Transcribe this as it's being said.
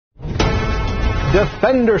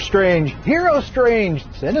Defender Strange, Hero Strange,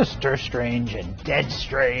 Sinister Strange, and Dead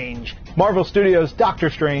Strange. Marvel Studios' Doctor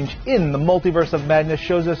Strange in the Multiverse of Madness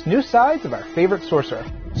shows us new sides of our favorite sorcerer.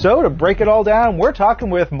 So, to break it all down, we're talking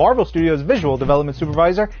with Marvel Studios' Visual Development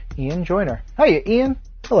Supervisor, Ian Joyner. Hiya, Ian.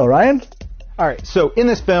 Hello, Ryan. Alright, so in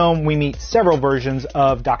this film, we meet several versions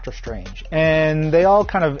of Doctor Strange, and they all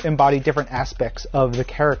kind of embody different aspects of the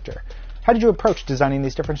character. How did you approach designing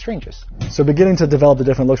these different Stranges? So beginning to develop the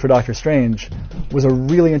different looks for Doctor Strange was a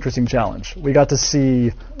really interesting challenge. We got to see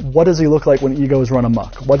what does he look like when egos run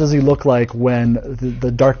amok? What does he look like when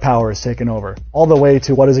the dark power is taken over? All the way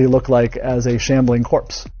to what does he look like as a shambling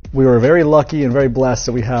corpse? We were very lucky and very blessed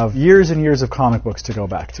that we have years and years of comic books to go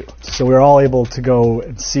back to. So we were all able to go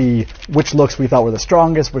and see which looks we thought were the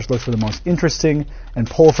strongest, which looks were the most interesting, and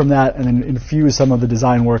pull from that and then infuse some of the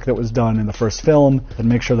design work that was done in the first film and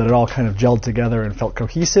make sure that it all kind of gelled together and felt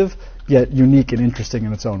cohesive, yet unique and interesting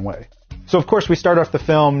in its own way. So of course we start off the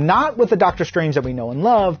film not with the Doctor Strange that we know and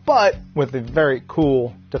love, but with the very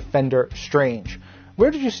cool Defender Strange.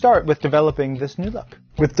 Where did you start with developing this new look?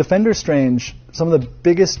 With Defender Strange, some of the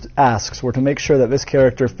biggest asks were to make sure that this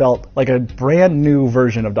character felt like a brand new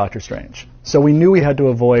version of Doctor Strange. So we knew we had to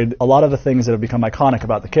avoid a lot of the things that have become iconic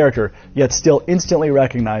about the character, yet still instantly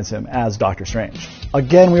recognize him as Doctor Strange.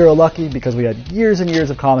 Again, we were lucky because we had years and years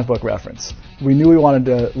of comic book reference. We knew we wanted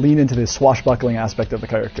to lean into the swashbuckling aspect of the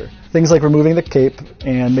character. Things like removing the cape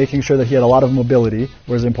and making sure that he had a lot of mobility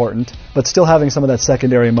was important, but still having some of that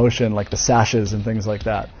secondary motion like the sashes and things like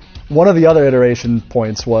that. One of the other iteration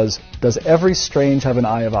points was, does every Strange have an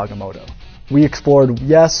Eye of Agamotto? We explored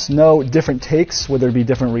yes, no, different takes, would there be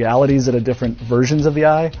different realities at different versions of the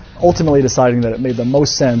eye, ultimately deciding that it made the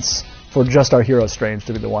most sense for just our hero Strange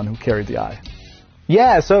to be the one who carried the eye.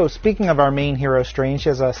 Yeah, so speaking of our main hero Strange, he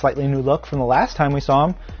has a slightly new look from the last time we saw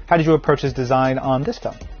him. How did you approach his design on this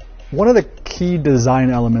film? One of the key design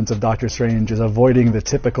elements of Doctor Strange is avoiding the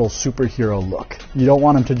typical superhero look. You don't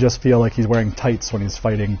want him to just feel like he's wearing tights when he's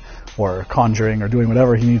fighting or conjuring or doing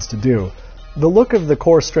whatever he needs to do. The look of the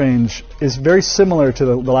core Strange is very similar to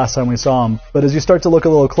the last time we saw him, but as you start to look a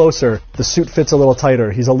little closer, the suit fits a little tighter.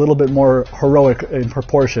 He's a little bit more heroic in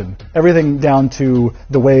proportion. Everything down to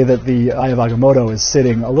the way that the Eye of Agamotto is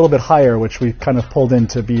sitting a little bit higher, which we kind of pulled in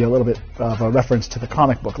to be a little bit of a reference to the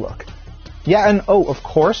comic book look. Yeah, and of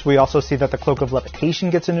course, we also see that the Cloak of Levitation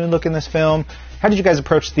gets a new look in this film. How did you guys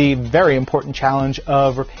approach the very important challenge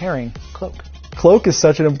of repairing Cloak? Cloak is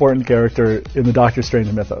such an important character in the Doctor Strange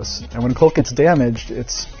mythos, and when Cloak gets damaged,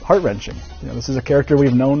 it's heart-wrenching. This is a character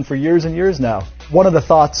we've known for years and years now. One of the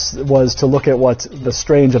thoughts was to look at what the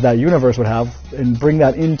Strange of that universe would have and bring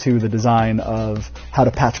that into the design of how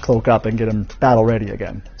to patch Cloak up and get him battle-ready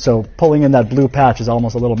again. So pulling in that blue patch is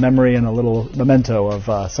almost a little memory and a little memento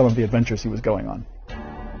of some of the adventures he was going on.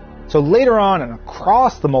 So later on and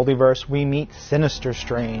across the multiverse, we meet Sinister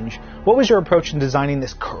Strange. What was your approach in designing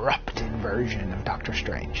this corrupted version of Doctor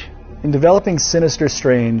Strange? In developing Sinister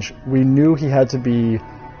Strange, we knew he had to be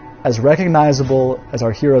as recognizable as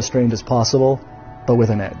our hero Strange as possible, but with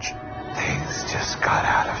an edge. Things just got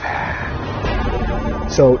out of hand.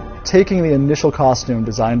 So taking the initial costume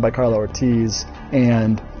designed by Carlo Ortiz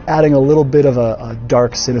and adding a little bit of a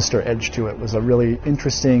dark, sinister edge to it was a really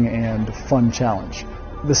interesting and fun challenge.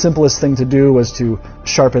 The simplest thing to do was to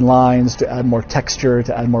sharpen lines, to add more texture,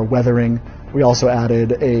 to add more weathering. We also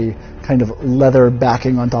added a kind of leather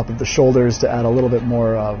backing on top of the shoulders to add a little bit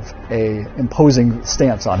more of a imposing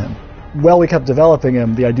stance on him. While we kept developing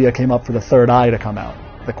him, the idea came up for the third eye to come out.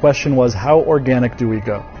 The question was, how organic do we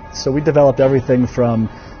go? So we developed everything from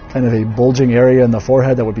kind of a bulging area in the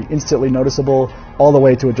forehead that would be instantly noticeable, all the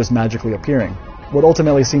way to it just magically appearing. What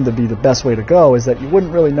ultimately seemed to be the best way to go is that you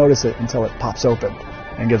wouldn't really notice it until it pops open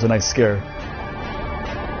and gives a nice scare.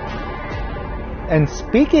 And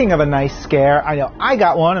speaking of a nice scare, I know I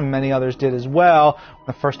got one and many others did as well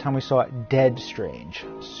the first time we saw Dead Strange.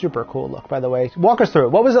 Super cool look, by the way. Walk us through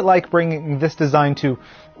it. What was it like bringing this design to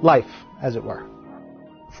life, as it were?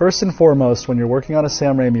 First and foremost, when you're working on a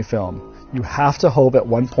Sam Raimi film, you have to hope at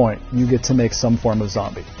one point you get to make some form of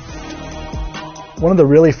zombie. One of the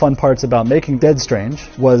really fun parts about making Dead Strange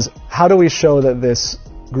was, how do we show that this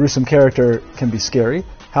gruesome character can be scary?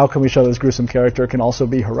 How can we show this gruesome character can also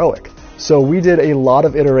be heroic? So we did a lot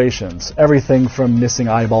of iterations, everything from missing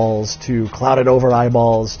eyeballs to clouded over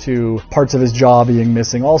eyeballs to parts of his jaw being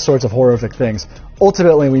missing, all sorts of horrific things.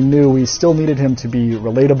 Ultimately, we knew we still needed him to be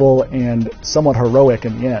relatable and somewhat heroic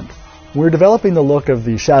in the end. We were developing the look of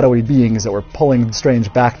the shadowy beings that were pulling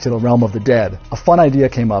Strange back to the realm of the dead. A fun idea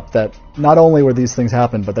came up that not only would these things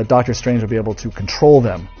happen, but that Doctor Strange would be able to control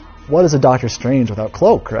them what is a Doctor Strange without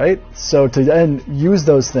Cloak, right? So to then use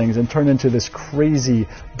those things and turn into this crazy,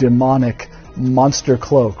 demonic monster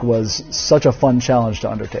Cloak was such a fun challenge to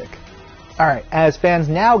undertake. Alright, as fans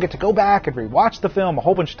now get to go back and rewatch the film a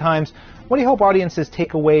whole bunch of times, what do you hope audiences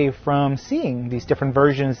take away from seeing these different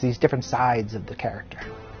versions, these different sides of the character?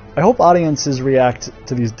 I hope audiences react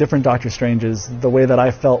to these different Doctor Stranges the way that I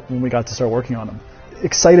felt when we got to start working on them.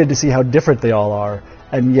 Excited to see how different they all are,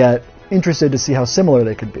 and yet interested to see how similar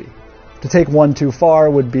they could be. To take one too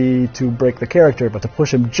far would be to break the character, but to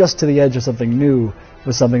push him just to the edge of something new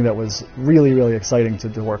was something that was really, really exciting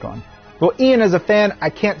to work on. Well, Ian, as a fan,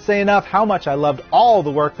 I can't say enough how much I loved all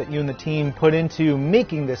the work that you and the team put into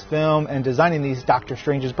making this film and designing these Doctor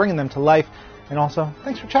Stranges, bringing them to life. And also,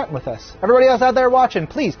 thanks for chatting with us. Everybody else out there watching,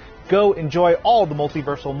 please go enjoy all the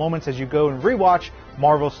multiversal moments as you go and rewatch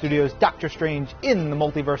Marvel Studios' Doctor Strange in the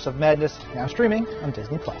Multiverse of Madness, now streaming on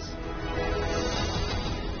Disney+.